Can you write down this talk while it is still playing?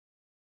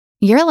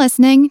You're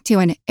listening to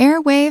an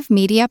Airwave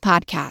Media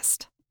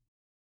Podcast.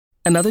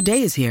 Another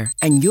day is here,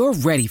 and you're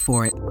ready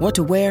for it. What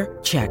to wear?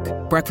 Check.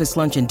 Breakfast,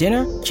 lunch, and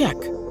dinner? Check.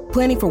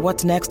 Planning for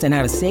what's next and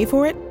how to save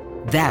for it?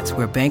 That's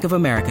where Bank of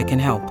America can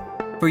help.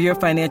 For your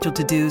financial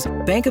to-dos,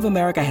 Bank of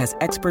America has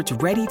experts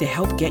ready to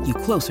help get you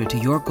closer to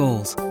your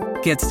goals.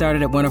 Get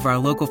started at one of our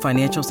local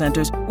financial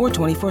centers or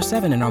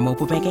 24/7 in our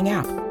mobile banking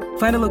app.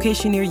 Find a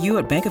location near you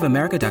at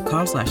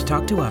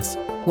bankofamerica.com/talktous.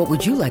 What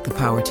would you like the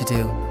power to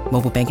do?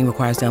 Mobile banking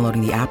requires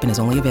downloading the app and is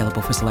only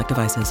available for select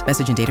devices.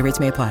 Message and data rates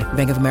may apply.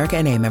 Bank of America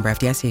N.A., member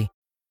FDIC.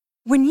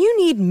 When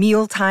you need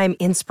mealtime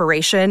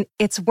inspiration,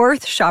 it's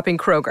worth shopping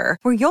Kroger,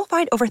 where you'll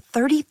find over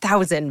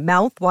 30,000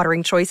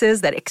 mouth-watering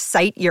choices that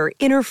excite your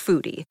inner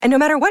foodie. And no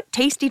matter what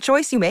tasty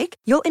choice you make,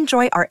 you'll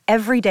enjoy our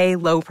everyday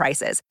low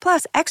prices,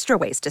 plus extra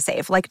ways to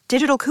save, like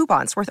digital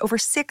coupons worth over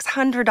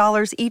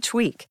 $600 each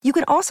week. You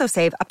can also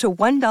save up to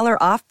 $1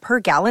 off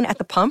per gallon at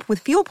the pump with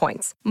fuel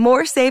points.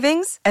 More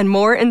savings and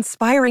more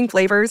inspiring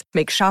flavors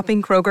make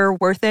shopping Kroger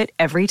worth it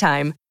every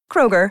time.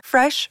 Kroger,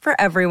 fresh for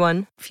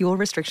everyone. Fuel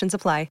restrictions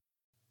apply.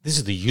 This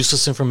is the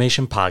Useless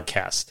Information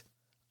Podcast.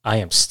 I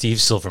am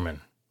Steve Silverman.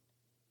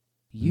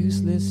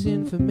 Useless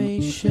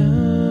information.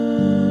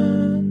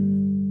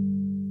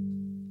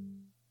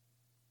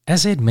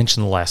 As I had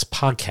mentioned in the last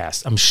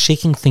podcast, I'm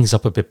shaking things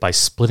up a bit by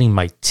splitting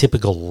my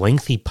typical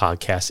lengthy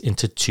podcast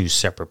into two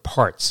separate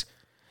parts.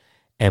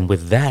 And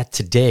with that,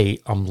 today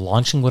I'm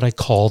launching what I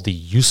call the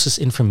Useless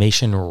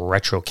Information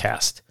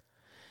Retrocast.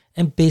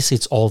 And basically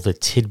it's all the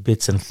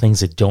tidbits and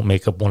things that don't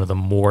make up one of the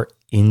more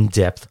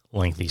in-depth,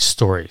 lengthy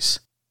stories.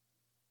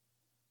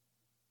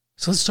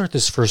 So let's start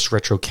this first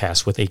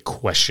retrocast with a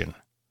question.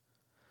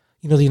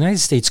 The United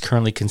States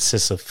currently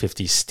consists of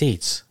 50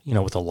 states,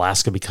 with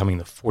Alaska becoming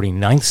the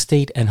 49th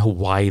state and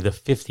Hawaii the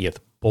 50th,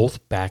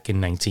 both back in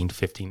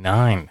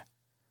 1959.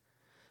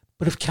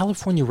 But if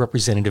California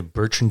Representative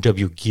Bertrand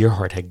W.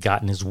 Gerhardt had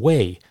gotten his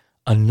way,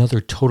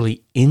 another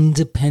totally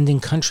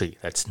independent country,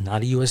 that's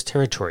not a U.S.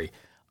 territory,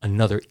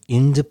 another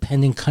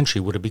independent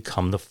country would have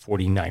become the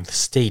 49th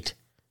state.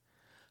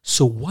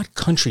 So what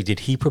country did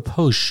he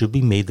propose should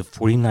be made the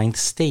 49th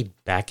state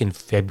back in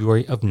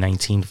February of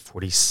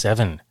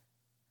 1947?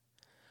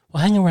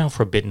 Well, hang around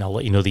for a bit and I'll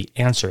let you know the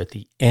answer at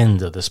the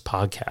end of this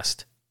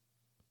podcast.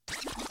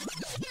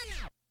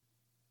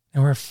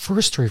 Now, our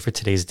first story for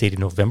today is dated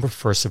November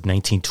 1st of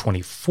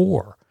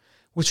 1924,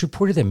 where it's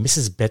reported that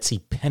Mrs. Betsy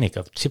Pennock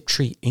of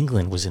Tiptree,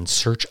 England, was in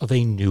search of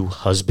a new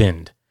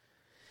husband.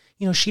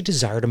 She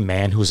desired a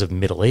man who was of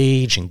middle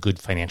age and good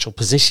financial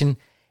position,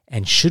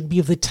 and should be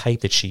of the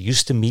type that she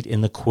used to meet in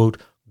the, quote,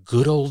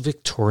 good old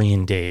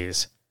Victorian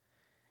days.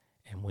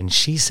 And when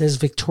she says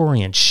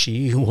Victorian,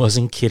 she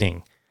wasn't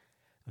kidding.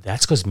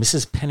 That's because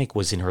Mrs. Pennock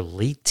was in her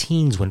late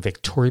teens when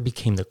Victoria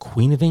became the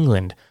Queen of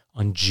England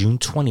on June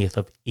 20th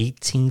of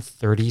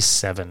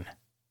 1837.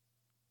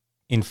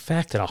 In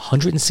fact, at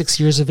 106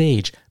 years of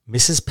age,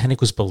 Mrs.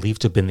 Pennock was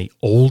believed to have been the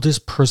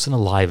oldest person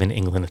alive in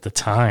England at the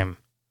time.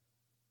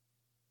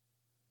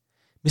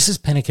 Mrs.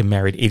 Pennock had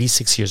married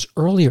 86 years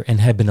earlier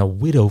and had been a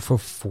widow for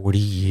 40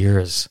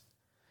 years.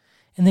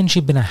 And then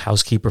she'd been a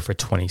housekeeper for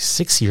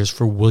 26 years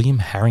for William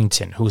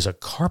Harrington, who was a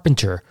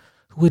carpenter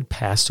who had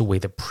passed away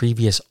the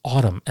previous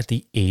autumn at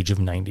the age of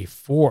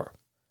 94.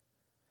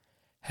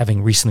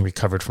 Having recently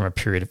recovered from a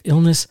period of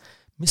illness,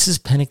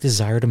 Mrs. Pennock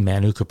desired a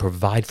man who could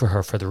provide for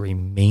her for the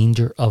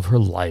remainder of her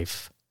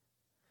life.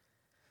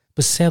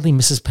 But sadly,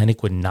 Mrs.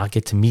 Pennock would not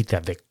get to meet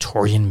that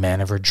Victorian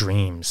man of her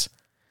dreams.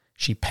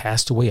 She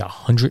passed away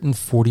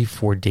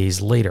 144 days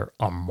later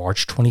on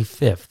March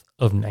 25th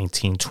of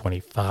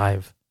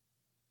 1925.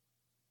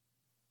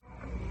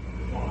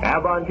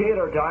 Avon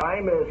Theater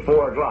time is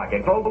 4 o'clock.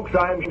 And folks,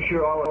 I'm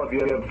sure all of you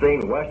have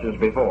seen westerns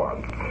before.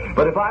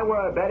 But if I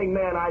were a betting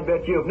man, I'd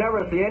bet you've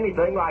never seen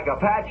anything like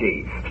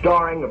Apache,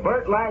 starring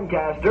Burt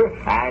Lancaster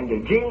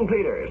and Gene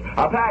Peters.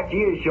 Apache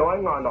is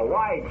showing on the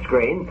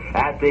widescreen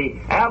at the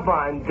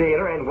Avon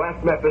Theater in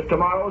West Memphis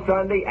tomorrow,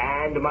 Sunday,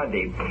 and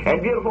Monday.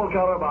 And beautiful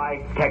color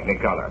by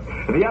Technicolor.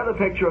 The other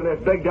picture in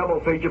this big double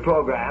feature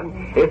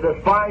program is the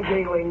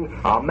spine-tingling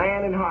A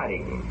Man in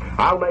Hiding.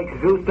 I'll make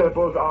goose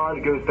pimples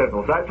on goose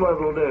pimples. That's what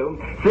it'll do.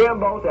 See them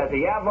both at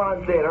the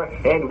Avon Theater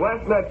in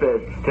West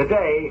Memphis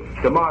today,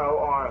 tomorrow,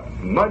 or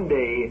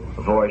Monday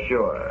for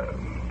sure.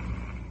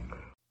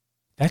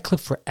 That clip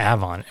for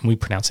Avon, and we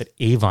pronounce it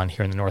Avon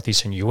here in the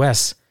northeastern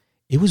U.S.,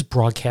 it was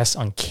broadcast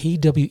on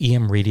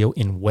KWEM radio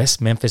in West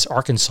Memphis,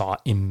 Arkansas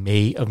in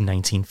May of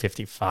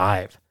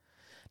 1955.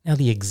 Now,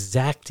 the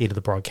exact date of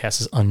the broadcast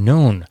is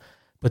unknown,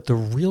 but the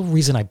real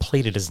reason I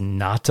played it is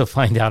not to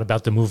find out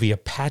about the movie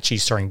Apache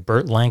starring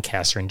Burt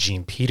Lancaster and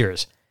Gene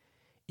Peters.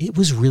 It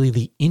was really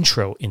the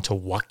intro into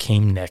what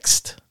came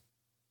next.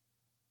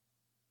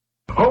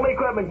 Home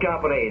Equipment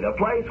Company, the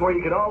place where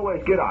you can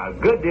always get a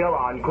good deal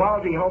on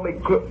quality home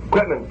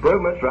equipment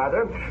improvements,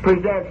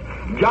 presents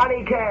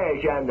Johnny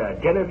Cash and the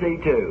Tennessee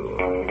 2.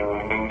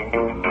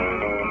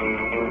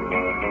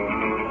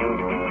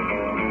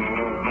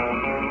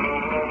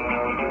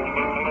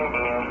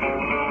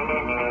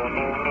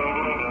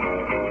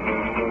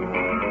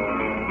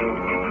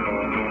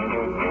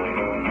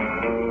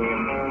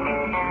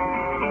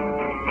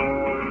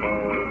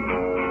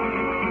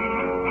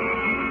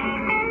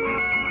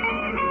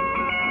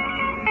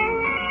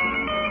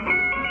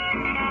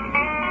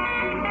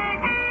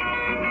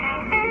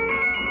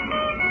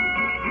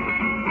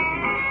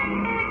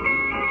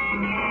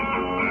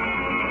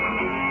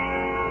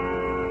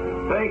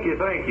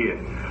 Thank you.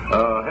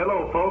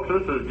 Hello, folks.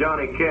 This is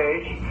Johnny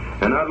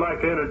Cash, and I'd like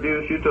to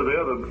introduce you to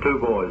the other two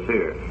boys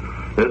here.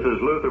 This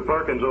is Luther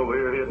Perkins over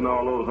here hitting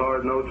all those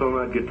hard notes on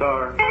that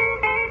guitar.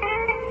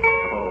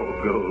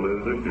 Oh, go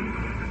Luther.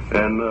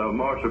 And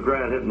Marshall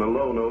Grant hitting the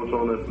low notes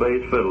on this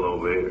bass fiddle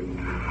over here.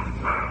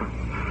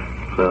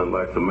 Sound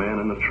like the man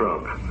in the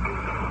trunk.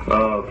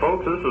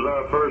 Folks, this is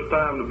our first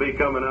time to be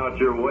coming out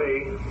your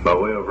way by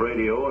way of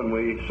radio, and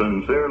we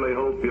sincerely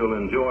hope you'll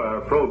enjoy our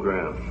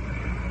program.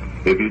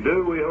 If you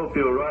do, we hope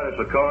you'll write us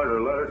a card or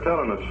a letter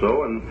telling us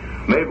so, and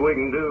maybe we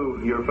can do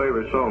your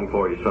favorite song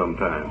for you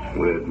sometime.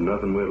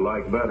 Nothing we'd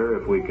like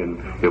better if we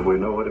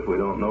know it. If we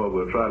don't know it,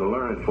 we'll try to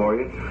learn it for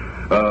you.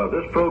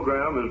 This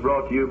program is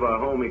brought to you by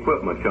Home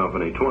Equipment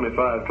Company,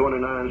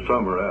 2529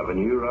 Summer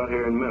Avenue, right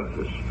here in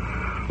Memphis.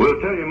 We'll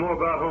tell you more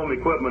about Home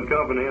Equipment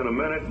Company in a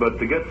minute, but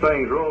to get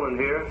things rolling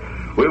here,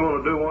 we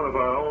want to do one of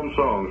our own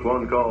songs,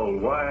 one called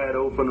Wide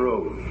Open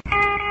Road.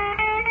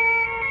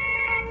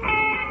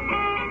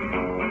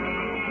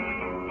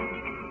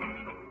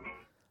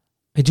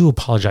 I do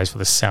apologize for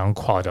the sound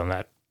quality on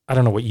that. I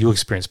don't know what you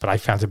experienced, but I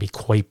found it to be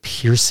quite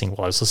piercing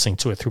while I was listening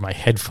to it through my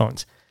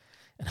headphones.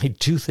 And I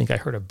do think I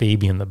heard a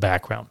baby in the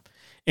background.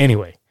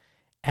 Anyway,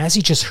 as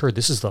you just heard,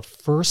 this is the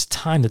first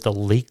time that the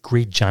late,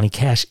 great Johnny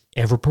Cash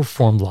ever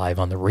performed live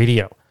on the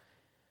radio.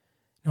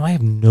 Now, I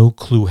have no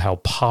clue how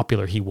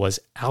popular he was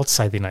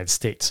outside the United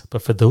States,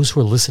 but for those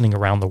who are listening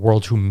around the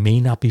world who may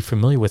not be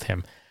familiar with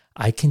him,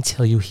 I can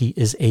tell you he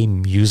is a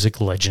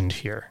music legend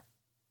here.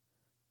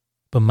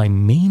 But my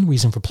main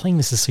reason for playing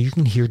this is so you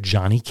can hear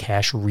Johnny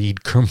Cash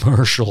read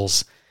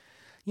commercials.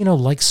 You know,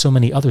 like so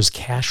many others,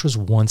 Cash was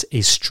once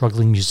a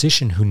struggling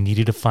musician who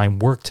needed to find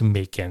work to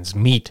make ends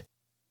meet.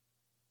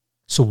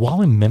 So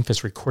while in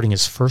Memphis recording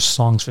his first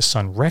songs for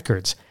Sun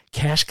Records,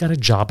 Cash got a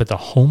job at the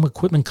Home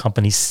Equipment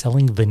Company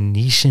selling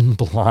Venetian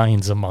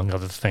blinds, among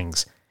other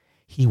things.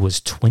 He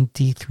was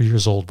 23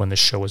 years old when the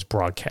show was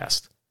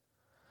broadcast.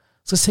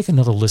 So let's take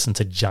another listen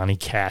to Johnny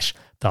Cash,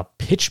 the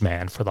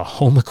pitchman for the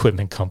Home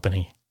Equipment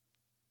Company.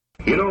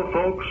 You know,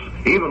 folks,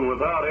 even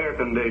without air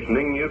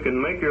conditioning, you can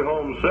make your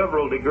home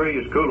several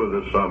degrees cooler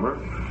this summer,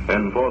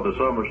 and for the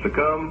summers to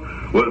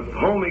come, with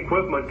Home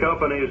Equipment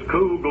Company's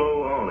Cool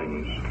Glow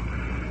awnings.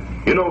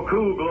 You know,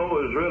 Cool Glow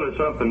is really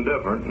something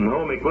different, and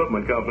Home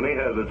Equipment Company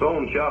has its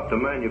own shop to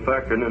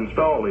manufacture and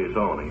install these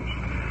awnings.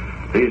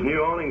 These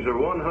new awnings are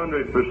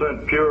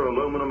 100% pure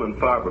aluminum and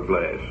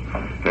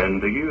fiberglass, and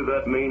to you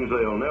that means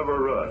they'll never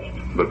rust,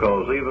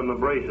 because even the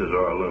braces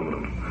are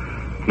aluminum.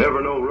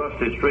 Never no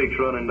rusty streaks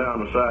running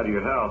down the side of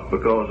your house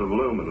because of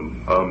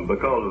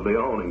because of the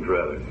awnings,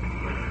 rather.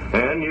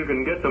 And you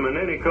can get them in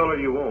any color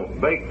you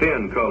want,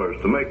 baked-in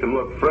colors to make them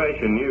look fresh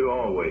and new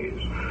always.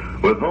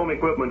 With Home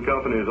Equipment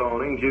Company's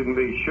awnings, you can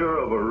be sure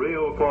of a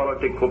real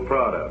quality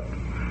product.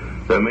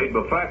 They're made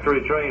by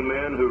factory-trained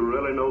men who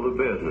really know the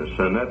business,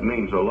 and that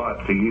means a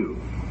lot to you.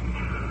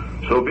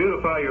 So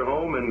beautify your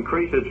home,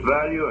 increase its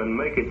value, and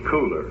make it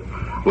cooler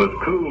with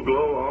Cool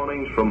Glow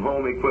awnings from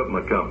Home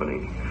Equipment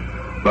Company.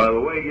 By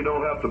the way, you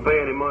don't have to pay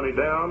any money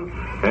down,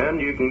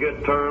 and you can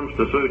get terms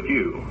to suit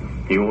you.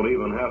 You won't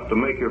even have to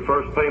make your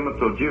first payment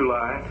till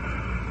July.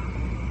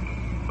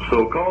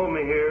 So call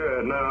me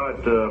here now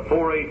at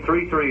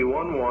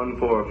 483311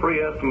 for a free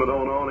estimate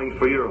on awnings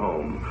for your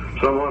home.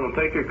 Someone will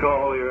take your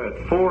call here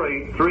at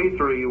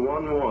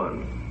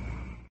 483311.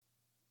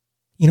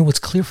 You know, what's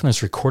clear from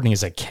this recording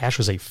is that Cash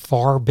was a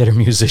far better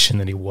musician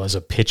than he was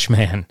a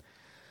pitchman.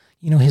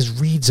 You know, his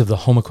reads of the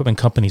Home Equipment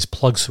Company's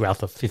plugs throughout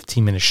the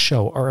 15-minute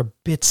show are a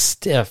bit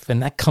stiff, and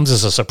that comes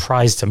as a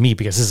surprise to me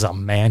because this is a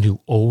man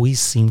who always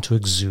seemed to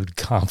exude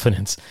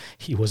confidence.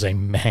 He was a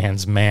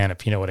man's man,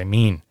 if you know what I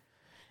mean.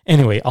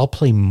 Anyway, I'll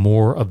play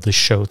more of the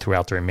show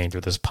throughout the remainder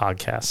of this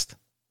podcast.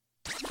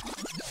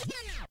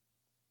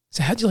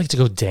 So how'd you like to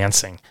go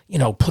dancing? You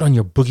know, put on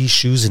your boogie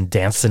shoes and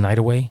dance the night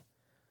away?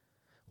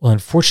 Well,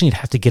 unfortunately, you'd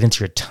have to get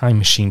into your time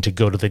machine to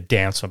go to the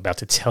dance I'm about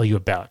to tell you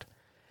about.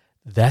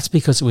 That's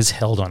because it was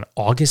held on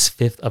August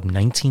 5th of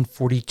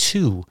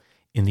 1942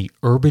 in the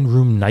Urban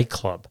Room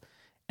nightclub.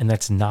 And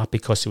that's not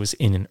because it was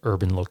in an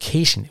urban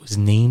location. It was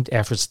named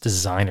after its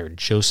designer,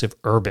 Joseph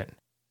Urban.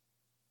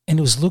 And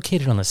it was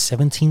located on the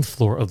 17th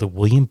floor of the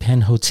William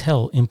Penn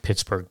Hotel in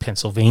Pittsburgh,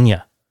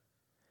 Pennsylvania.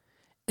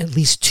 At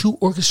least 2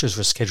 orchestras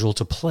were scheduled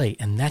to play,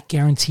 and that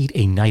guaranteed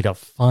a night of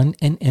fun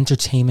and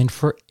entertainment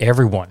for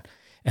everyone.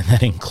 And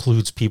that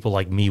includes people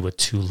like me with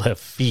 2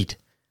 left feet.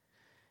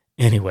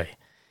 Anyway,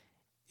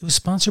 it was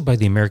sponsored by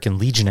the American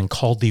Legion and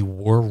called the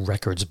War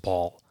Records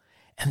Ball.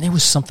 And there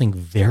was something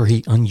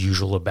very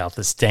unusual about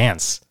this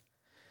dance.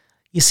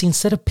 You see,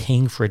 instead of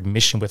paying for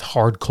admission with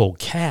hard cold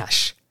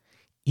cash,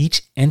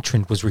 each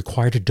entrant was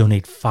required to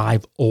donate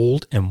 5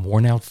 old and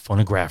worn-out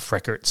phonograph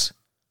records.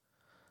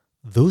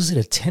 Those that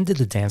attended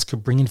the dance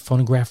could bring in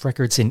phonograph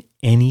records in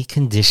any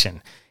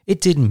condition. It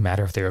didn't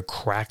matter if they were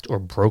cracked or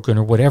broken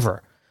or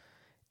whatever.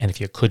 And if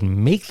you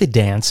couldn't make the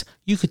dance,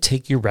 you could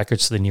take your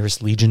records to the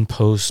nearest Legion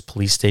post,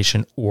 police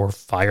station, or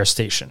fire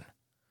station.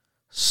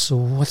 So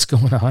what's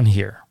going on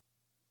here?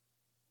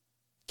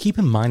 Keep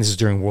in mind this is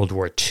during World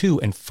War II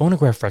and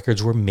phonograph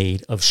records were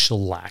made of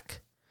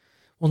shellac.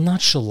 Well,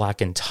 not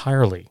shellac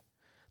entirely.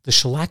 The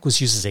shellac was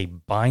used as a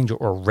binder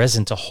or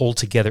resin to hold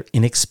together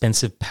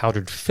inexpensive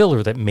powdered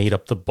filler that made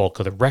up the bulk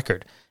of the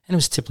record, and it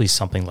was typically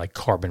something like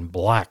carbon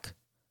black.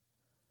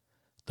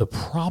 The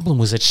problem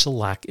was that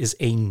shellac is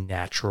a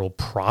natural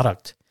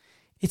product.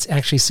 It's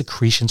actually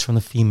secretions from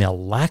the female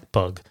lac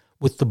bug,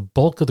 with the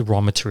bulk of the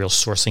raw material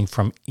sourcing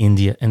from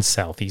India and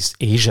Southeast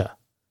Asia.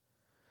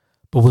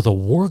 But with a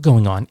war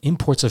going on,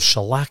 imports of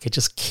shellac had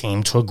just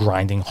came to a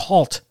grinding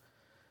halt.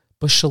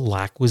 But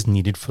shellac was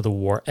needed for the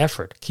war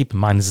effort. Keep in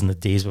mind this is in the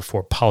days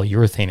before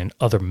polyurethane and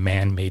other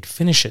man-made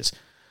finishes.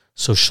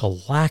 So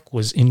shellac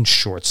was in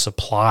short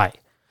supply.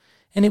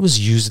 And it was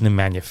used in the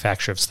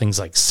manufacture of things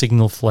like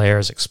signal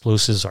flares,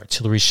 explosives,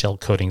 artillery shell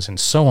coatings, and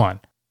so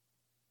on.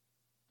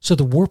 So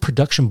the War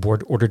Production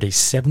Board ordered a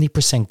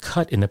 70%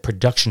 cut in the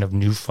production of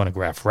new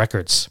phonograph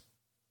records.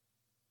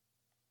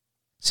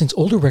 Since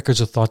older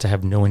records are thought to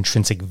have no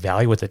intrinsic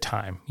value at the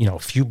time,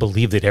 few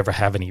believed they'd ever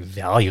have any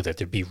value, that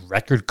there'd be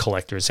record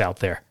collectors out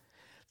there.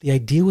 The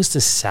idea was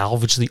to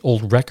salvage the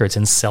old records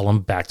and sell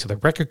them back to the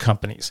record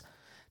companies.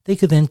 They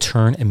could then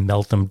turn and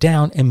melt them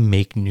down and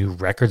make new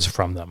records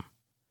from them.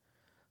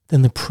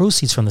 Then the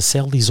proceeds from the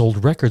sale of these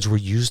old records were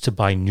used to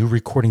buy new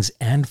recordings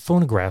and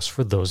phonographs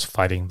for those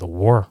fighting the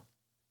war.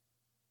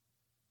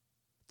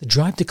 The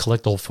drive to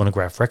collect old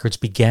phonograph records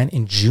began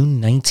in June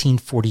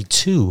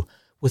 1942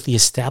 with the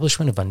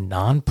establishment of a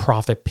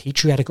non-profit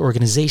patriotic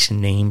organization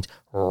named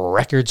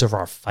Records of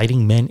Our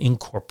Fighting Men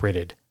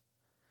Incorporated.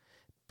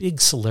 Big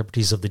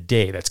celebrities of the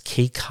day, that's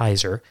Kay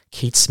Kaiser,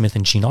 Kate Smith,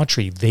 and Gene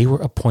Autry, they were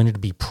appointed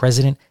to be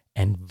president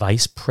and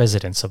vice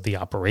presidents of the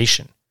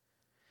operation.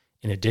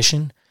 In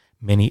addition,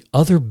 many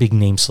other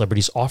big-name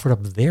celebrities offered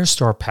up their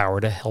star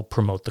power to help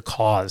promote the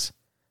cause.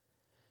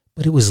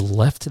 But it was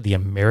left to the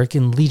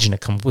American Legion to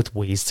come up with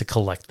ways to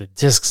collect the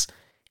discs,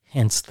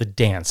 hence the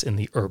dance in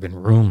the urban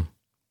room.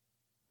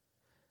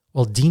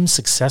 While deemed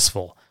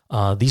successful,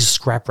 these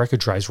scrap record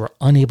drives were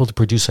unable to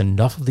produce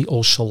enough of the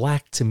old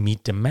shellac to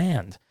meet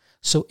demand,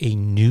 so a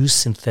new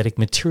synthetic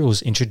material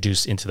was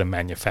introduced into the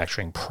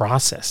manufacturing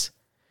process.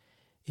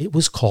 It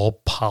was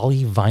called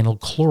polyvinyl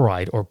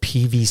chloride, or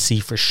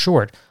PVC for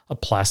short, a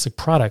plastic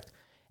product,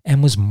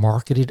 and was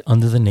marketed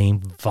under the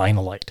name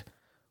Vinylite.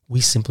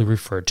 We simply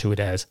refer to it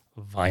as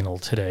vinyl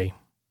today.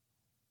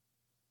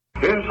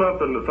 Here's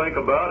something to think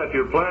about if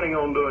you're planning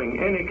on doing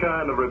any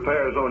kind of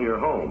repairs on your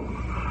home.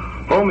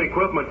 Home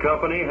Equipment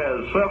Company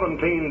has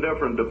 17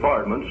 different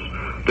departments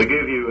to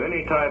give you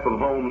any type of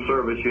home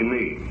service you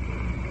need.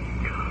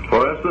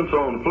 For instance,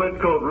 on flint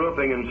coat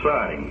roofing and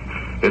siding,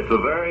 it's the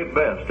very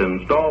best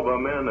installed by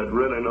men that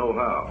really know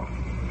how.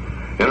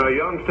 In our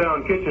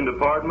Youngstown kitchen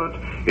department,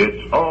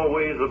 it's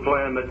always the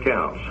plan that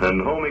counts,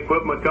 and Home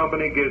Equipment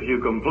Company gives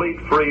you complete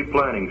free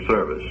planning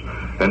service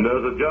and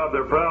does a job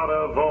they're proud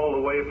of all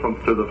the way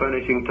to the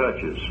finishing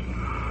touches.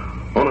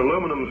 On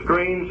aluminum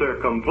screens, they're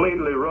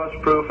completely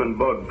rust-proof and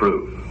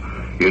bug-proof.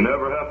 You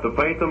never have to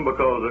paint them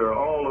because they're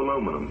all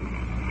aluminum.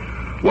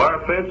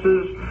 Wire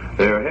fences,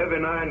 they're heavy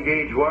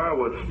 9-gauge wire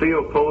with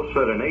steel posts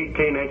set in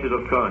 18 inches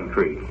of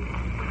concrete.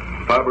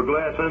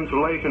 Fiberglass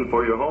insulation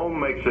for your home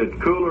makes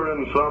it cooler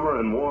in summer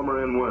and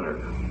warmer in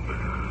winter.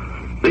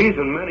 These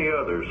and many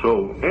others,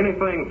 so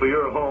anything for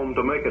your home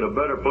to make it a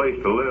better place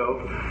to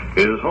live,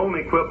 is Home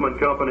Equipment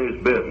Company's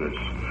business.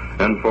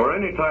 And for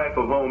any type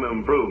of home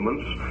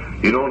improvements,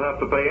 you don't have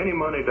to pay any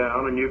money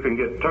down, and you can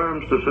get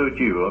terms to suit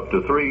you, up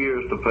to 3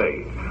 years to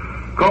pay.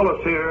 Call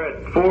us here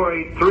at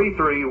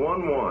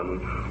 483311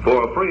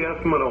 for a free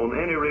estimate on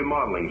any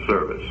remodeling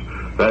service.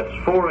 That's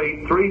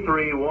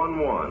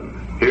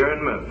 483311 here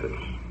in Memphis.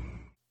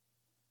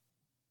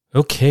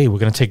 Okay, we're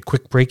going to take a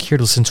quick break here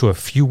to listen to a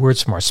few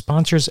words from our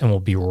sponsors, and we'll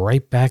be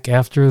right back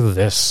after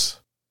this.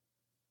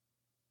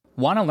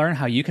 Want to learn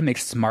how you can make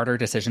smarter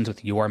decisions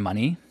with your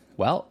money?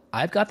 Well,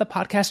 I've got the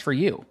podcast for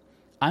you.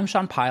 I'm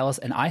Sean Piles,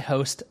 and I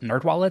host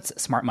NerdWallet's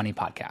Smart Money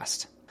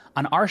Podcast.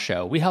 On our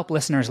show, we help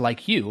listeners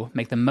like you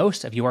make the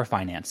most of your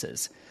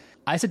finances.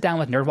 I sit down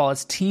with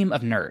NerdWallet's team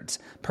of nerds,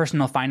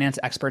 personal finance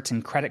experts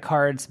in credit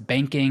cards,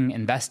 banking,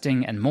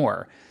 investing, and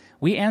more.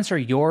 We answer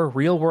your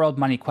real-world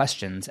money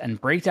questions and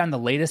break down the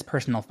latest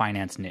personal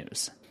finance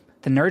news.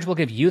 The nerds will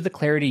give you the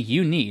clarity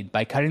you need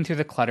by cutting through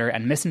the clutter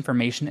and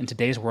misinformation in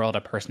today's world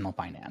of personal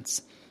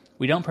finance.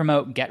 We don't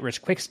promote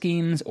get-rich-quick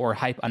schemes or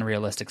hype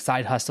unrealistic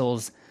side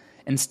hustles.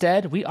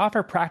 Instead, we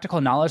offer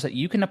practical knowledge that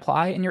you can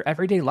apply in your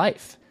everyday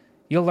life.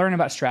 You'll learn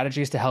about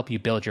strategies to help you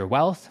build your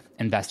wealth,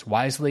 invest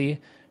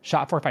wisely,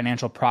 shop for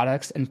financial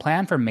products, and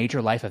plan for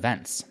major life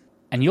events.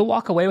 And you'll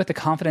walk away with the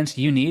confidence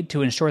you need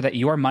to ensure that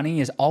your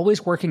money is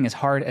always working as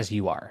hard as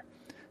you are.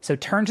 So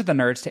turn to the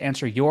nerds to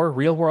answer your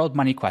real-world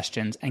money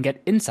questions and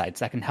get insights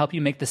that can help you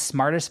make the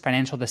smartest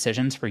financial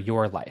decisions for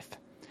your life.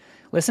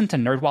 Listen to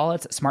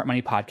NerdWallet's Smart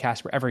Money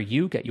Podcast wherever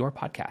you get your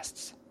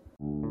podcasts.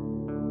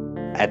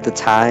 At the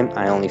time,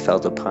 I only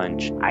felt a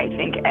punch. I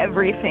think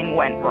everything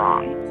went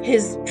wrong.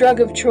 His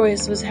drug of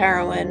choice was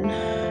heroin.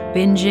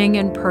 binging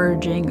and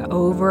purging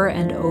over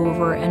and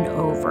over and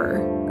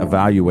over.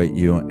 Evaluate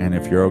you, and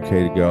if you're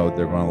okay to go,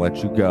 they're going to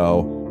let you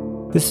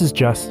go. This is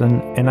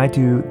Justin, and I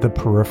do the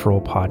Peripheral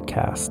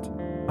podcast.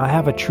 I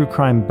have a true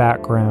crime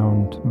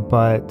background,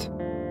 but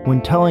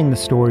when telling the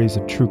stories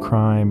of true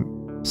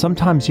crime,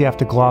 sometimes you have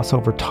to gloss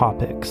over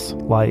topics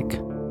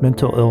like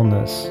mental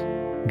illness,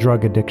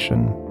 drug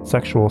addiction,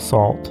 sexual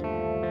assault,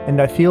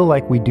 and I feel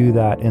like we do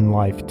that in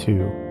life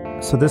too.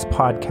 So this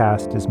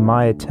podcast is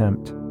my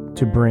attempt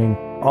to bring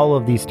all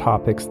of these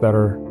topics that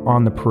are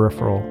on the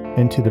peripheral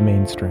into the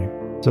mainstream.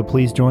 So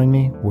please join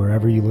me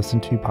wherever you listen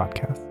to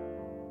podcasts.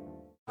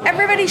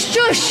 Everybody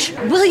shush!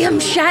 William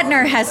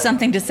Shatner has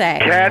something to say.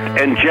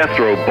 Cat and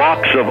Jethro,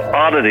 box of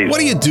oddities. What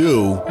do you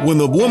do when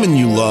the woman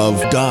you love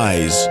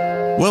dies?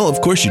 Well,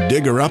 of course you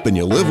dig her up and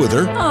you live with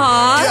her.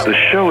 Aww. The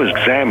show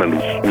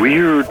examines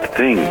weird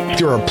things.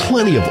 There are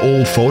plenty of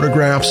old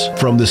photographs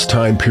from this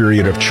time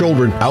period of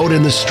children out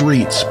in the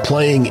streets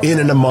playing in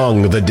and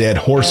among the dead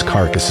horse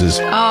carcasses.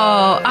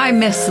 Oh, I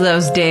miss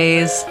those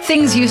days.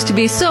 Things used to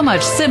be so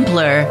much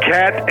simpler.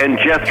 Cat and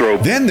Jethro.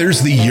 Then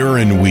there's the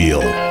urine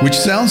wheel, which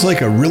sounds like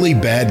a really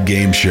bad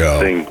game show.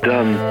 They've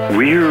done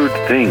weird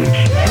things.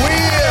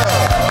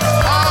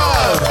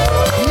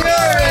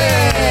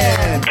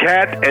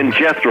 Cat and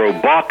Jethro,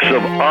 box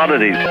of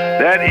oddities.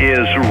 That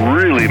is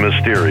really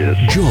mysterious.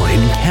 Join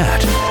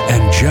Cat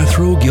and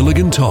Jethro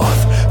Gilligan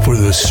Toth for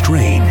the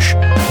strange,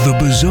 the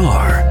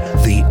bizarre,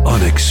 the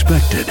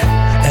unexpected,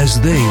 as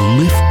they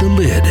lift the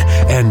lid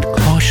and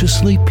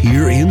cautiously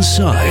peer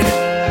inside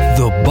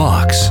the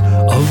Box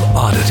of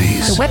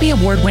Oddities. The Webby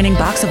Award-winning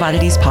Box of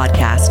Oddities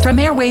podcast from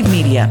Airwave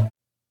Media.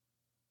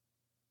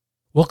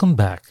 Welcome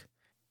back.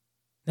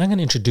 Now I'm going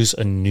to introduce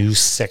a new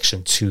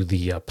section to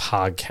the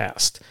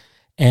podcast.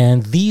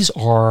 And these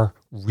are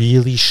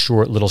really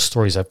short little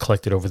stories I've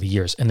collected over the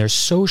years. And they're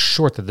so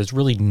short that there's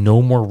really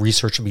no more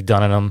research to be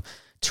done on them.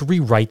 To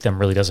rewrite them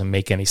really doesn't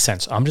make any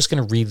sense. I'm just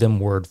going to read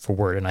them word for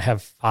word. And I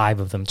have 5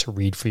 of them to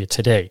read for you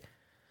today.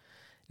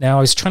 Now,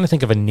 I was trying to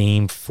think of a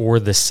name for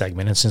this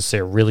segment. And since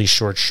they're really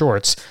short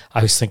shorts,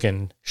 I was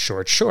thinking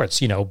short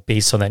shorts,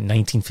 based on that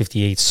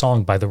 1958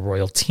 song by the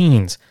Royal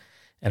Teens.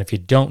 And if you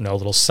don't know, a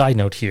little side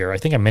note here, I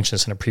think I mentioned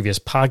this in a previous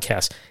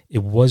podcast.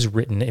 It was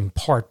written in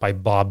part by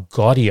Bob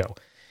Gaudio.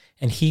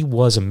 And he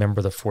was a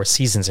member of the Four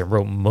Seasons and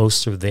wrote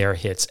most of their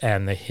hits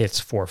and the hits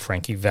for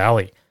Frankie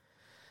Valli.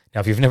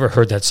 Now, if you've never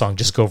heard that song,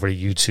 just go over to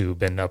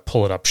YouTube and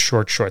pull it up,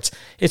 Short Shorts.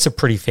 It's a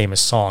pretty famous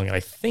song. And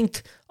I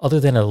think other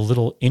than a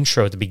little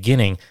intro at the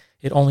beginning,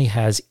 it only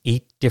has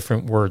 8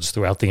 different words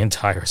throughout the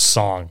entire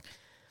song.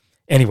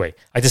 Anyway,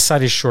 I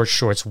decided Short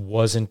Shorts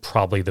wasn't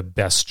probably the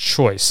best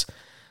choice.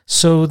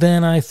 So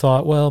then I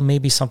thought, well,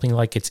 maybe something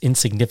like It's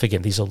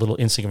Insignificant. These are little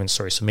insignificant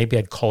stories. So maybe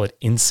I'd call it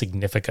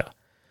Insignifica.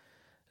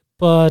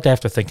 But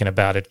after thinking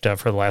about it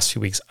for the last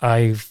few weeks,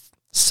 I've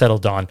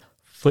settled on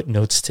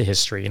footnotes to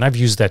history. And I've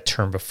used that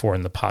term before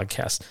in the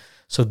podcast.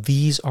 So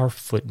these are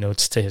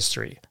footnotes to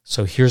history.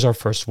 So here's our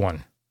first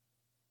one.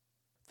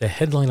 The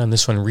headline on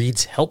this one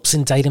reads, Helps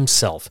indict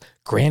himself.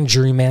 Grand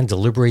juryman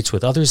deliberates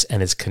with others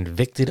and is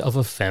convicted of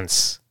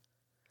offense.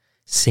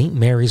 St.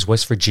 Mary's,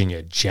 West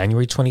Virginia,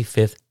 January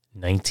 25th,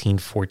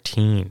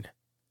 1914.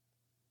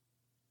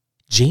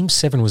 James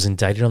Seven was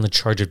indicted on the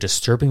charge of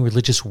disturbing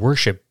religious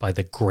worship by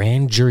the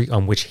grand jury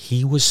on which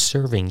he was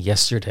serving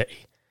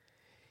yesterday.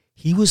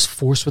 He was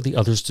forced with the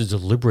others to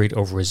deliberate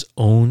over his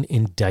own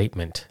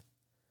indictment.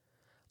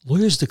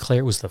 Lawyers declare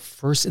it was the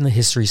first in the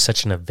history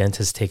such an event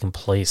has taken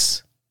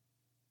place.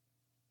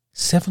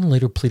 Seven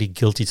later pleaded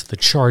guilty to the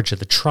charge at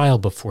the trial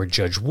before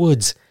Judge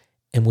Woods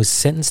and was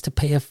sentenced to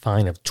pay a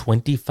fine of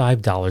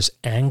 $25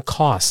 and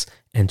costs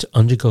and to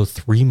undergo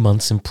 3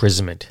 months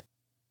imprisonment.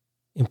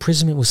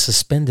 Imprisonment was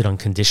suspended on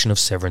condition of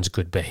Severn's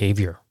good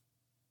behavior.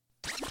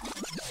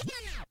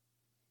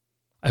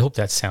 I hope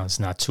that sounds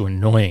not too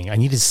annoying. I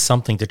needed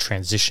something to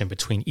transition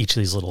between each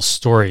of these little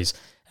stories,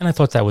 and I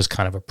thought that was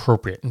kind of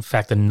appropriate. In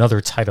fact,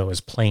 another title I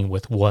was playing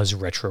with was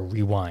Retro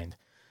Rewind.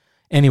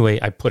 Anyway,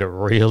 I put it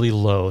really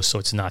low so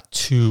it's not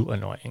too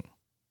annoying.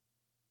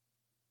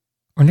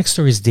 Our next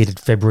story is dated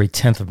February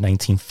 10th of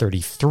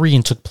 1933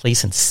 and took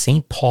place in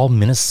St. Paul,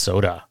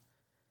 Minnesota.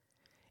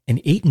 An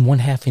 8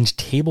 1/2-inch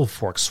table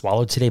fork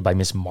swallowed today by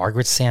Miss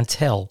Margaret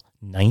Santel,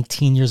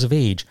 19 years of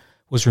age,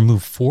 was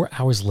removed 4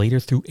 hours later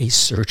through a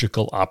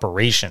surgical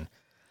operation.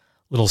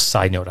 Little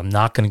side note, I'm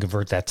not going to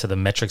convert that to the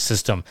metric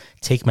system.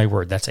 Take my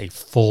word, that's a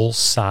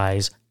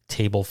full-size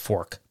table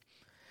fork.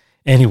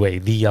 Anyway,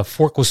 the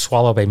fork was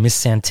swallowed by Miss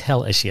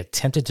Santel as she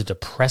attempted to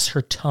depress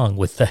her tongue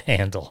with the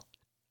handle.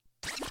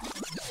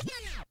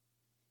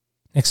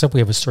 Next up, we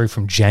have a story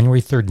from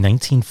January 3rd,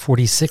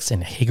 1946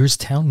 in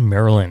Hagerstown,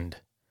 Maryland.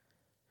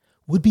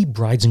 Would-be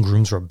brides and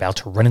grooms were about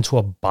to run into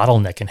a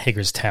bottleneck in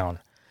Hagerstown.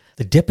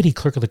 The deputy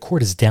clerk of the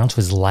court is down to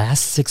his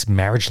last 6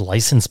 marriage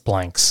license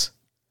blanks.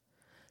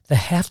 The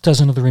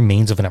half-dozen of the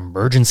remains of an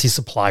emergency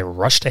supply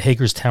rushed to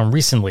Hagerstown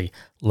recently,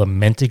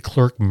 lamented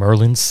clerk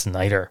Merlin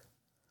Snyder.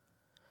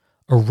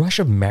 A rush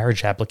of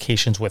marriage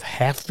applications with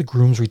half the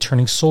grooms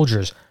returning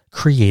soldiers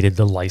created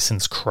the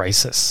license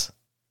crisis.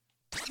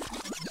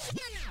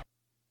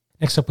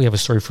 Next up, we have a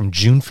story from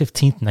June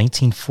 15th,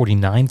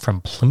 1949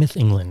 from Plymouth,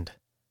 England.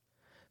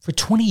 For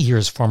 20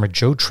 years, farmer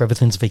Joe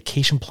Trevethan's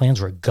vacation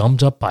plans were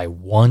gummed up by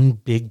one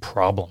big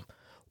problem.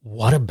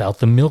 What about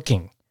the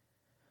milking?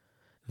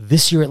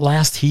 This year at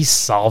last, he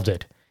solved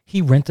it. He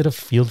rented a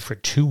field for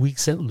 2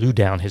 weeks at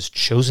Loudoun, his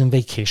chosen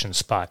vacation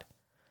spot.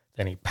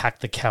 Then he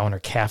packed the cow and her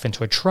calf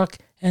into a truck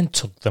and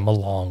took them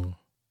along.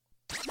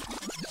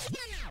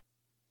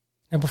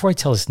 Now, before I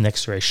tell this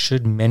next story, I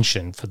should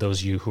mention, for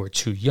those of you who are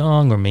too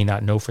young or may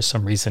not know for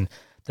some reason,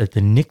 that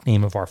the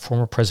nickname of our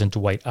former President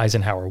Dwight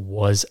Eisenhower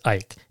was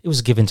Ike. It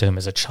was given to him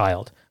as a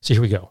child. So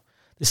here we go.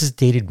 This is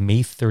dated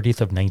May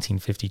 30th of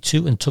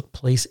 1952 and took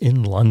place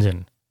in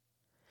London.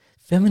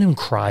 Feminine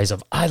cries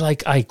of "I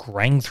like Ike"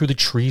 rang through the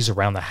trees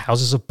around the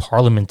Houses of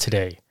Parliament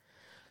today.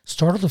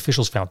 Startled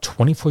officials found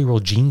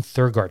 24-year-old Jean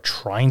Thurgard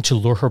trying to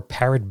lure her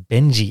parrot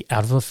Benji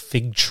out of a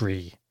fig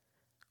tree.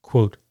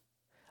 Quote,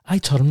 "I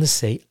taught him to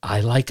say,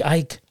 'I like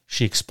Ike,'"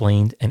 she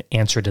explained and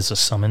answered as a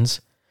summons.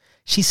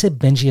 She said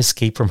Benji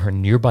escaped from her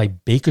nearby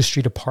Baker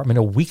Street apartment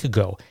a week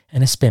ago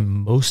and has spent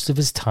most of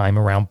his time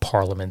around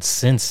Parliament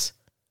since.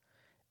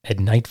 At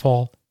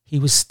nightfall, he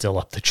was still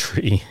up the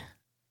tree.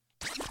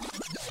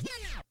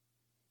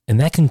 And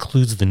that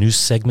concludes the news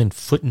segment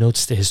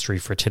Footnotes to History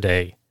for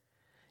today.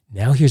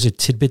 Now here's a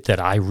tidbit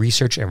that I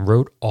researched and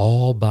wrote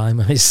all by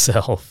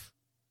myself.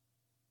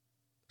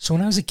 So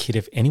when I was a kid,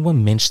 if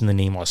anyone mentioned the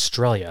name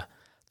Australia,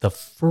 the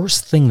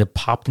first thing that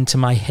popped into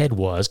my head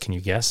was, can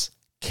you guess?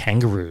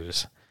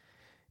 Kangaroos.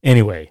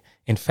 Anyway,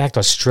 in fact,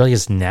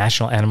 Australia's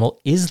national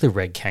animal is the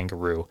red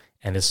kangaroo,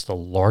 and it's the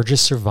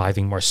largest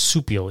surviving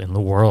marsupial in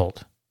the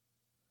world.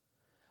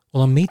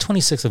 Well, on May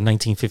 26th of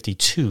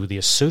 1952, the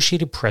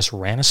Associated Press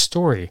ran a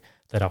story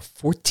that a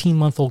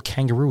 14-month-old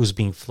kangaroo was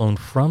being flown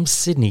from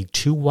Sydney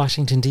to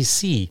Washington,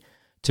 D.C.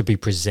 to be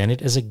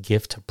presented as a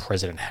gift to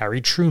President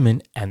Harry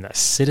Truman and the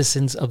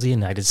citizens of the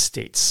United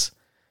States.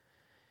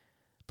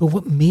 But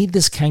what made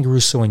this kangaroo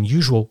so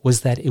unusual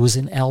was that it was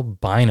an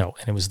albino,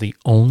 and it was the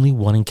only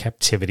one in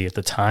captivity at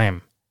the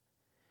time.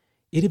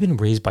 It had been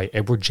raised by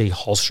Edward J.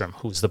 Hallstrom,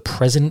 who was the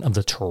president of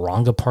the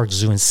Taronga Park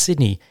Zoo in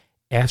Sydney,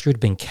 after it had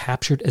been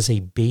captured as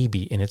a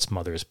baby in its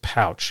mother's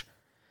pouch.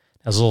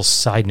 As a little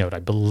side note, I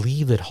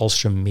believe that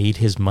Hallstrom made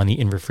his money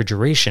in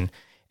refrigeration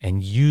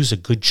and used a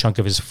good chunk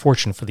of his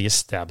fortune for the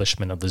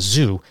establishment of the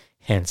zoo,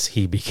 hence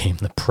he became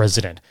the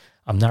president.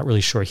 I'm not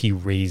really sure he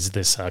raised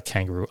this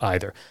kangaroo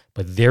either,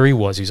 but there he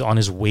was. He was on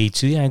his way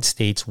to the United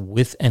States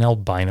with an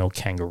albino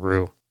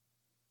kangaroo.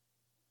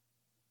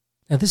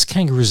 Now, this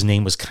kangaroo's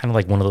name was kind of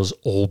like one of those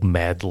old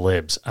Mad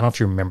Libs. I don't know if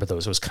you remember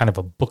those. It was kind of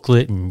a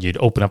booklet, and you'd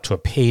open up to a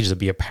page, there'd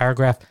be a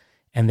paragraph,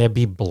 and there'd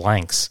be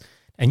blanks.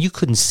 And you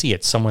couldn't see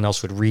it. Someone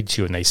else would read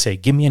to you, and they say,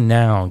 give me a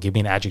noun, give me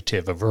an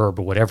adjective, a verb,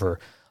 or whatever.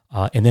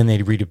 And then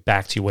they'd read it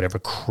back to you, whatever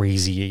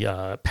crazy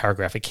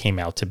paragraph it came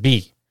out to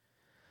be.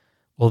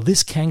 Well,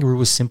 this kangaroo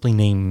was simply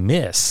named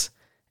Miss,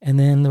 and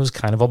then there was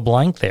kind of a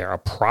blank there. A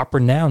proper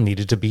noun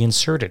needed to be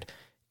inserted.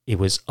 It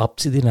was up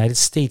to the United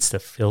States to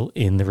fill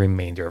in the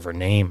remainder of her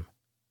name.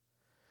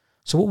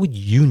 So what would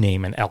you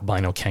name an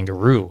albino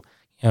kangaroo?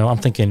 You know, I'm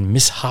thinking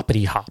Miss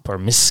Hoppity Hop or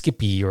Miss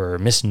Skippy or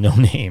Miss No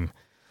Name.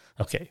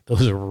 Okay,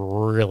 those are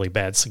really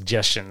bad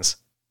suggestions.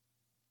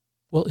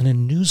 Well, in a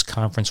news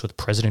conference with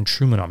President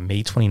Truman on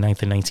May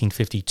 29th of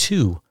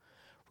 1952,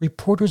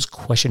 reporters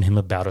questioned him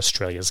about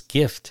Australia's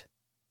gift.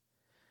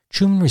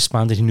 Truman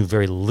responded he knew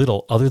very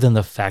little other than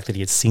the fact that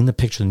he had seen the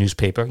picture in the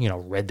newspaper,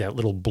 read that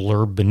little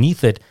blurb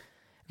beneath it,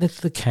 and that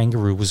the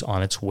kangaroo was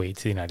on its way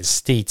to the United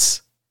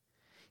States.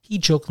 He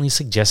jokingly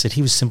suggested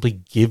he would simply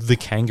give the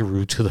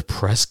kangaroo to the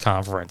press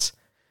conference.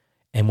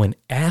 And when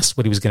asked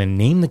what he was going to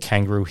name the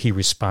kangaroo, he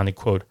responded,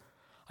 quote,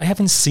 "I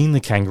haven't seen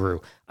the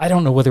kangaroo. I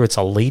don't know whether it's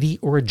a lady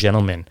or a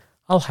gentleman.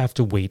 I'll have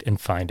to wait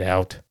and find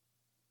out."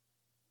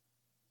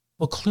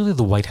 Well, clearly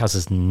the White House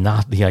is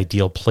not the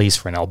ideal place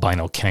for an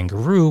albino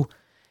kangaroo,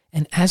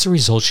 and as a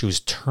result, she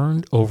was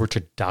turned over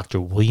to Dr.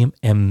 William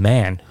M.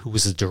 Mann, who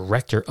was the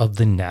director of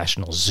the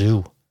National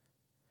Zoo.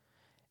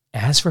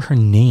 As for her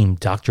name,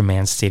 Dr.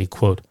 Mann stated,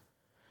 quote,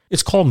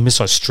 "It's called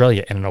Miss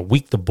Australia, and in a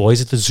week the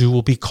boys at the zoo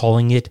will be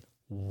calling it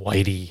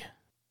Whitey."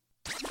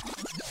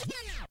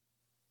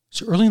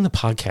 So early in the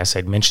podcast,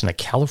 I'd mentioned that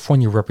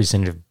California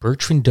Representative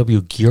Bertrand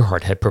W.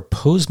 Gearhart had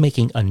proposed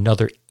making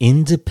another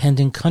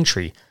independent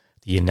country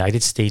the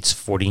United States'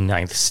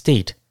 49th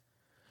state.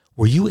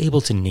 Were you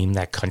able to name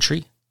that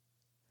country?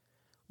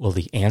 Well,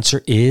 the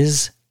answer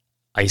is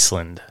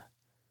Iceland.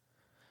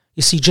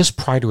 You see, just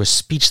prior to a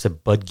speech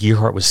that Bud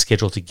Gearhart was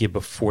scheduled to give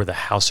before the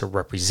House of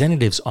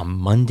Representatives on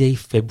Monday,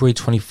 February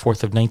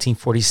 24th of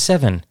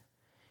 1947,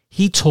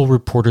 he told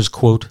reporters,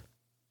 quote,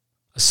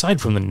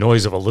 "Aside from the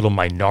noise of a little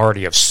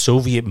minority of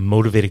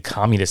Soviet-motivated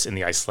communists in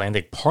the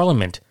Icelandic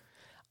parliament,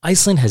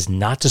 Iceland has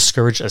not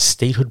discouraged a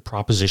statehood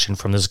proposition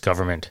from this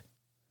government."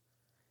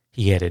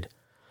 He added,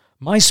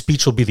 "My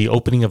speech will be the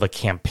opening of a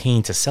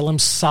campaign to sell him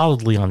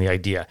solidly on the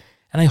idea,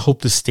 and I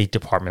hope the State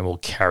Department will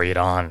carry it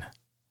on."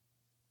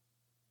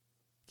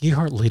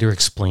 Gearhart later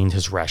explained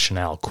his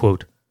rationale,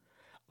 quote,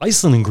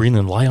 Iceland and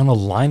Greenland lie on a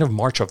line of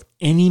march of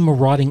any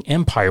marauding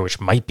empire which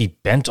might be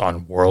bent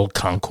on world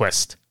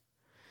conquest.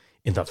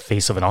 In the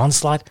face of an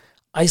onslaught,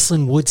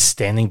 Iceland would,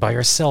 standing by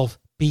herself,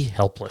 be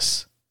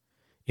helpless.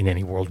 In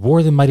any world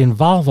war that might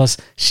involve us,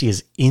 she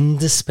is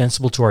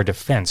indispensable to our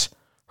defense.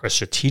 Her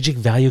strategic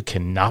value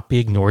cannot be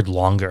ignored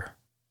longer.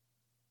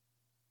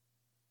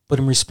 But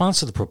in response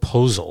to the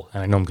proposal,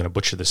 and I know I'm going to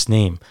butcher this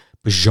name,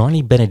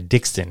 Bjarni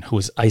Benediktsson, who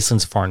was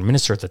Iceland's foreign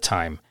minister at the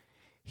time,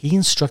 he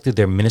instructed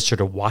their minister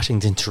to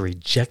Washington to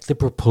reject the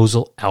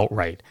proposal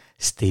outright,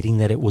 stating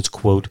that it was,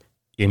 quote,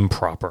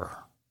 improper.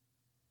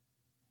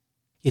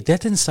 Yet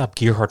that didn't stop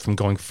Gerhardt from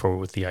going forward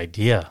with the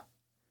idea.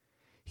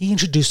 He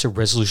introduced a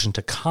resolution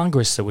to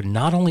Congress that would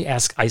not only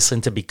ask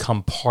Iceland to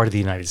become part of the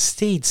United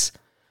States,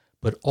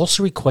 but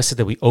also requested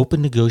that we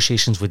open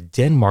negotiations with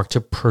Denmark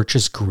to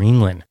purchase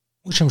Greenland,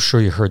 which I'm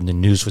sure you heard in the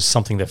news was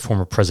something that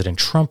former President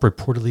Trump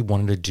reportedly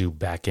wanted to do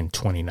back in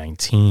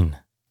 2019.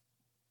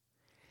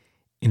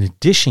 In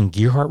addition,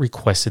 Gerhardt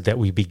requested that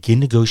we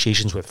begin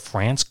negotiations with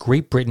France,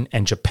 Great Britain,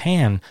 and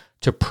Japan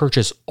to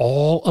purchase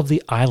all of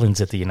the islands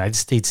that the United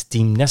States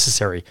deemed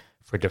necessary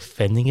for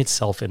defending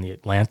itself in the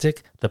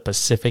Atlantic, the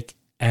Pacific,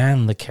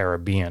 and the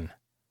Caribbean.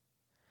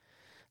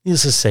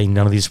 Needless to say,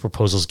 none of these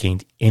proposals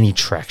gained any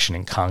traction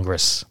in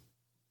Congress.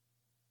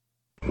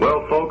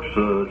 Well, folks,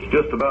 it's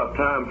just about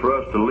time for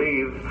us to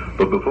leave,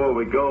 but before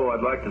we go,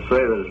 I'd like to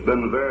say that it's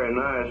been very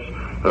nice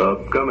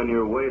coming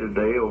your way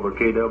today over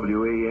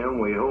KWEM.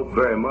 We hope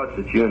very much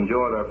that you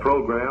enjoyed our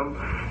program,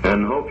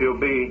 and hope you'll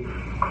be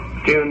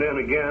tuned in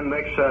again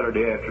next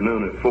Saturday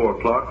afternoon at 4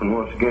 o'clock, and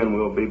once again,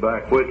 we'll be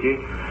back with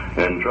you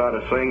and try to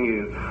sing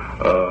you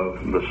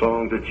the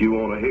songs that you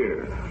want to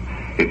hear.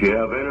 If you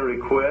have any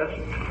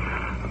requests,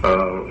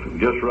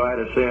 just write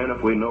us in.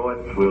 If we know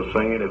it, we'll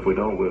sing it. If we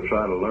don't, we'll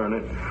try to learn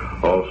it.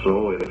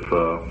 Also, if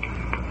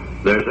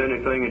there's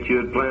anything that you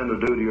had planned to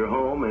do to your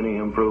home, any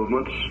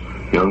improvements,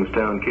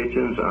 Youngstown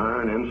kitchens,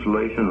 iron,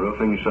 insulation,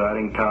 roofing,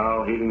 siding,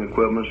 tile, heating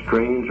equipment,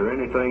 screens, or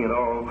anything at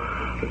all,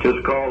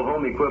 just call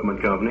Home Equipment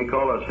Company.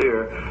 Call us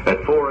here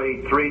at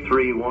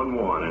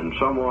 483311, and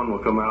someone will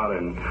come out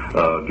and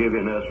give you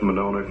an estimate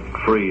on it,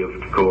 free, of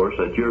course,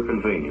 at your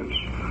convenience.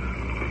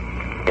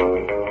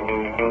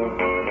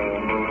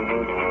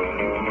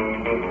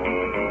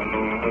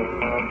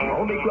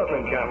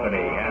 Equipment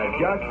Company has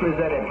just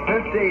presented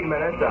 15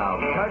 minutes of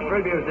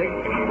country music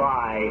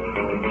by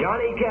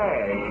Johnny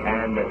Cash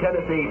and the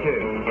Tennessee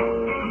Twos.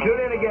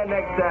 Tune in again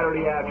next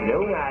Saturday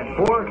afternoon at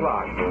 4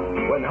 o'clock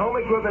when Home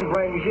Equipment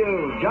brings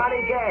you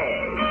Johnny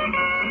Cash.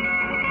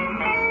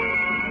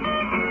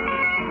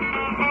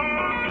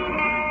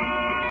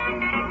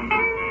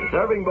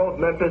 Serving both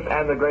Memphis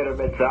and the greater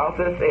Mid-South,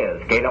 this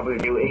is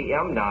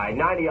KWEM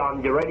 990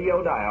 on your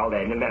radio dial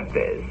in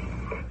Memphis.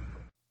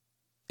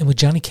 And with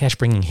Johnny Cash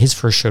bringing his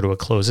first show to a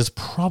close, it's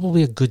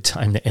probably a good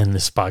time to end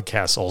this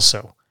podcast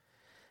also.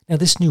 Now,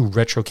 this new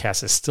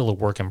Retrocast is still a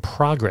work in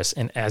progress,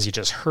 and as you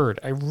just heard,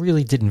 I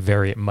really didn't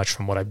vary it much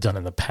from what I've done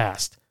in the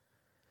past.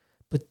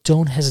 But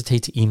don't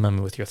hesitate to email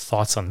me with your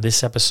thoughts on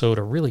this episode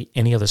or really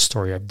any other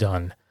story I've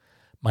done.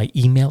 My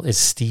email is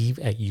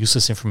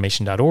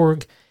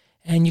steve@uselessinformation.org,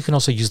 and you can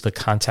also use the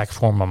contact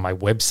form on my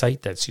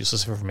website, that's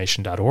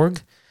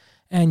uselessinformation.org,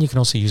 and you can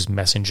also use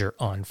Messenger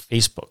on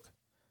Facebook.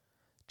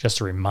 Just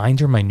a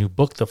reminder, my new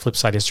book, The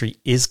Flipside History,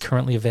 is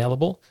currently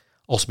available.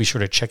 Also be sure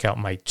to check out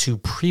my 2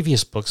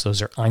 previous books.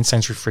 Those are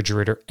Einstein's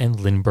Refrigerator and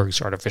Lindbergh's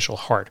Artificial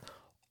Heart.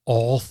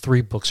 All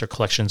 3 books are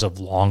collections of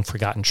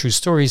long-forgotten true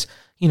stories,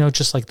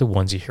 just like the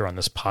ones you hear on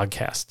this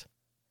podcast.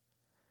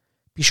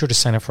 Be sure to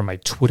sign up for my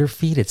Twitter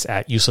feed. It's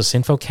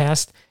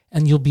 @UselessInfoCast,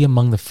 and you'll be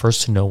among the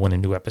first to know when a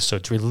new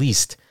episode's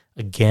released.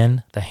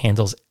 Again, the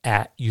handle's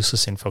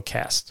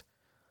 @UselessInfoCast.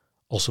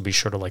 Also be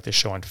sure to like the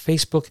show on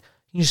Facebook.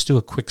 You just do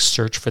a quick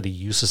search for the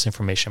Useless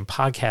Information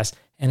Podcast,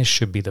 and it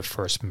should be the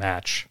first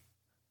match.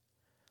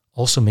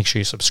 Also, make sure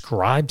you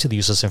subscribe to the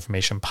Useless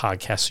Information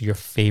Podcast to your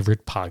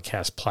favorite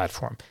podcast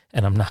platform,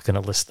 and I'm not going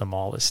to list them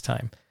all this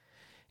time.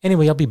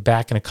 Anyway, I'll be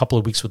back in a couple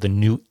of weeks with a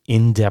new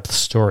in-depth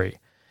story.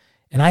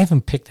 And I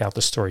haven't picked out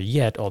the story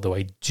yet, although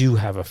I do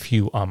have a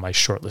few on my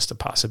short list of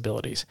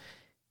possibilities.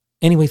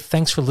 Anyway,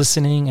 thanks for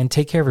listening, and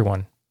take care,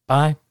 everyone.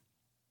 Bye.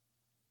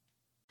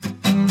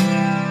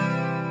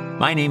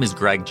 My name is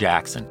Greg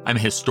Jackson. I'm a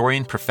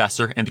historian,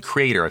 professor, and the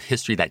creator of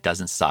History That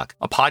Doesn't Suck,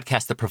 a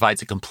podcast that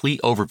provides a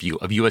complete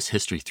overview of U.S.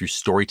 history through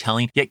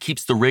storytelling, yet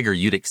keeps the rigor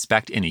you'd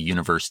expect in a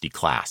university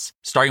class.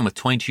 Starting with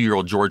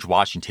 22-year-old George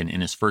Washington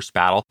in his first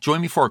battle,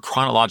 join me for a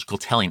chronological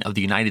telling of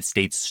the United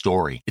States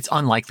story, its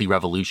unlikely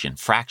revolution,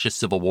 fractious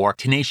civil war,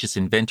 tenacious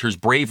inventors,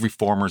 brave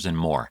reformers, and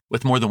more.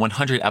 With more than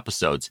 100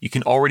 episodes, you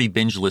can already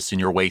binge listen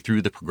your way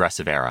through the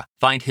progressive era.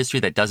 Find History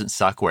That Doesn't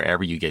Suck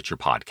wherever you get your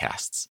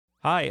podcasts.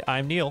 Hi,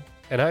 I'm Neil.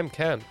 And I'm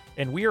Ken.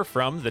 And we are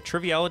from the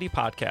Triviality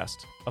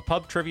Podcast, a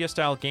pub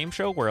trivia-style game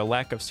show where a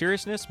lack of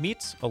seriousness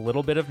meets a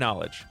little bit of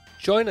knowledge.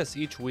 Join us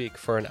each week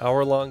for an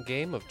hour-long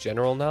game of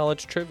general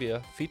knowledge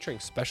trivia featuring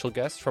special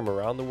guests from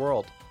around the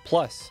world,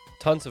 plus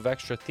tons of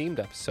extra themed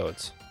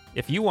episodes.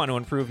 If you want to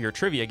improve your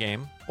trivia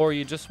game, or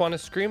you just want to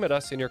scream at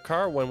us in your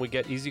car when we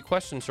get easy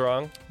questions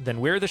wrong, then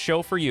we're the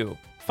show for you.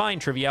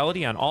 Find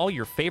Triviality on all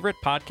your favorite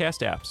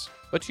podcast apps.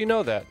 But you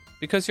know that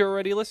because you're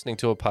already listening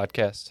to a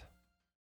podcast.